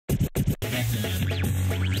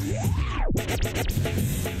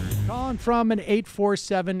Calling from an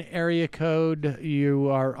 847 area code. You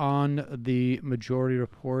are on the Majority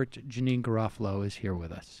Report. Janeane Garofalo is here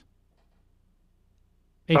with us.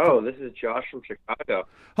 Oh, this is Josh from Chicago.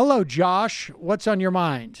 Hello, Josh. What's on your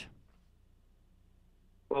mind?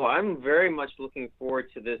 Well, I'm very much looking forward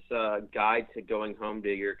to this guide to going home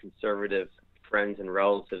to your conservative friends and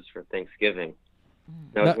relatives for Thanksgiving.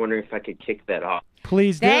 I was wondering if I could kick that off.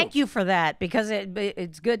 Please do. Thank you for that, because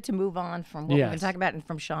it's good to move on from what we've been talking about and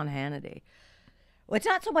from Sean Hannity. Well, it's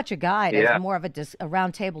not so much a guide as more of a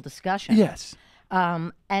roundtable discussion. Yes.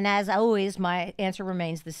 And as always, my answer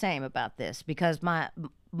remains the same about this, because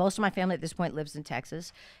most of my family at this point lives in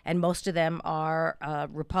Texas, and most of them are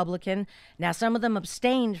Republican. Now, some of them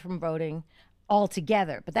abstained from voting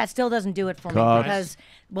altogether, but that still doesn't do it for me, because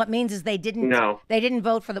what means is they didn't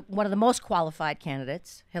vote for one of the most qualified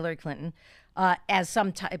candidates, Hillary Clinton, as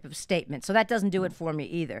some type of statement. So that doesn't do it for me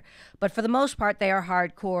either. But for the most part, they are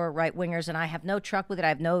hardcore right-wingers, and I have no truck with it. I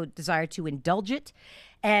have no desire to indulge it.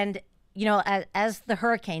 And you know, as the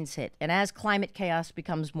hurricanes hit and as climate chaos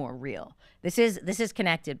becomes more real, this is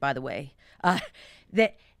connected, by the way. I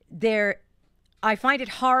find it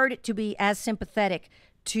hard to be as sympathetic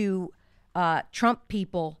to Trump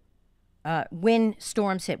people when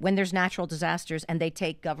storms hit, when there's natural disasters and they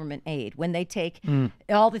take government aid, when they take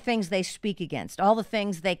all the things they speak against, all the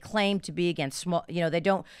things they claim to be against. Small, you know, they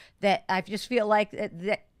don't. That I just feel like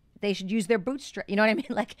that they should use their bootstrap. You know what I mean?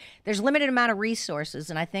 Like, there's limited amount of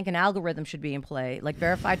resources, and I think an algorithm should be in play, like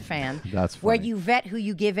Verified Fan, where you vet who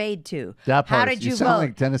you give aid to. How did you vote?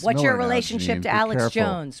 Like Dennis What's Miller your relationship now, to Alex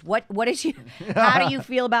Jones? What is you? How do you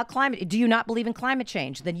feel about climate? Do you not believe in climate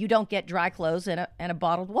change? Then you don't get dry clothes and a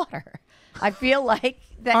bottled water. I feel like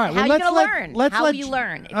that. Right, how are you going to learn? How will you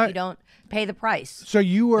learn if you don't pay the price? So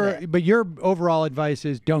you were, but your overall advice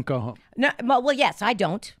is don't go home. No, well, yes, I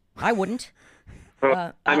don't. I wouldn't.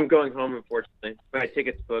 I'm going home, unfortunately. My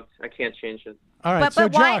ticket's booked. I can't change it. All right,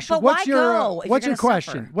 but Josh, what's your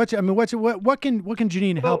question? Suffer? What can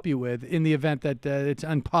Janeane help you with in the event that it's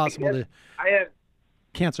impossible to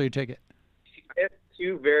cancel your ticket? I have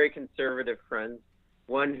two very conservative friends.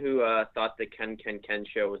 One who thought the Ken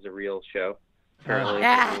show was a real show. Apparently,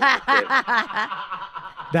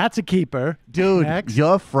 that's a keeper, dude. Next.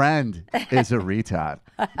 Your friend is a retard.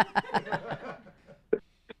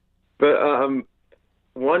 But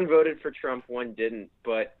one voted for Trump, one didn't,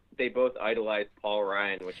 but they both idolized Paul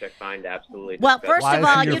Ryan, which I find absolutely disgusting. Well, first of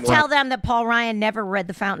all, you tell them that Paul Ryan never read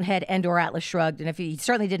The Fountainhead and/or Atlas Shrugged, and if he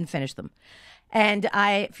certainly didn't finish them. And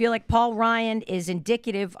I feel like Paul Ryan is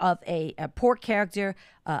indicative of a poor character,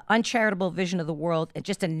 uncharitable vision of the world, and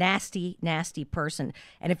just a nasty, nasty person.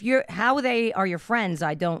 And how they are your friends,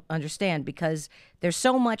 I don't understand, because there's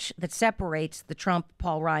so much that separates the Trump,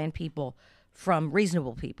 Paul Ryan people from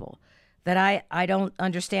reasonable people, that I don't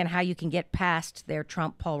understand how you can get past their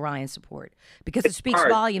Trump, Paul Ryan support, because it speaks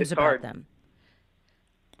volumes about them.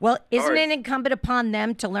 Well, isn't it incumbent upon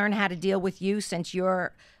them to learn how to deal with you, since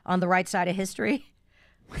you're on the right side of history?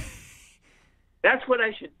 That's what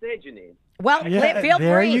I should say, Janeane. Well, feel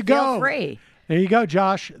free. Feel free. There you go,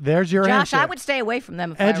 Josh. There's your answer. Josh, I would stay away from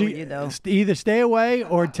them if I were you, though. Either stay away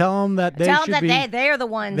or tell them that they they are the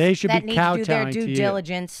ones that need to do their due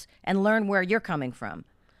diligence and learn where you're coming from.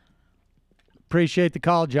 Appreciate the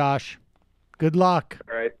call, Josh. Good luck.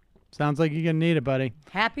 All right. Sounds like you're going to need it, buddy.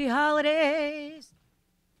 Happy holidays.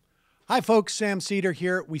 Hi, folks. Sam Seder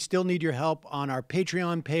here. We still need your help on our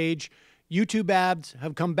Patreon page. YouTube ads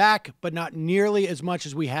have come back, but not nearly as much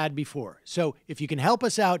as we had before. So if you can help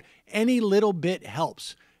us out, any little bit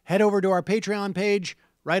helps. Head over to our Patreon page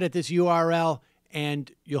right at this URL, and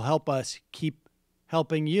you'll help us keep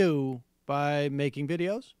helping you by making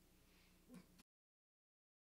videos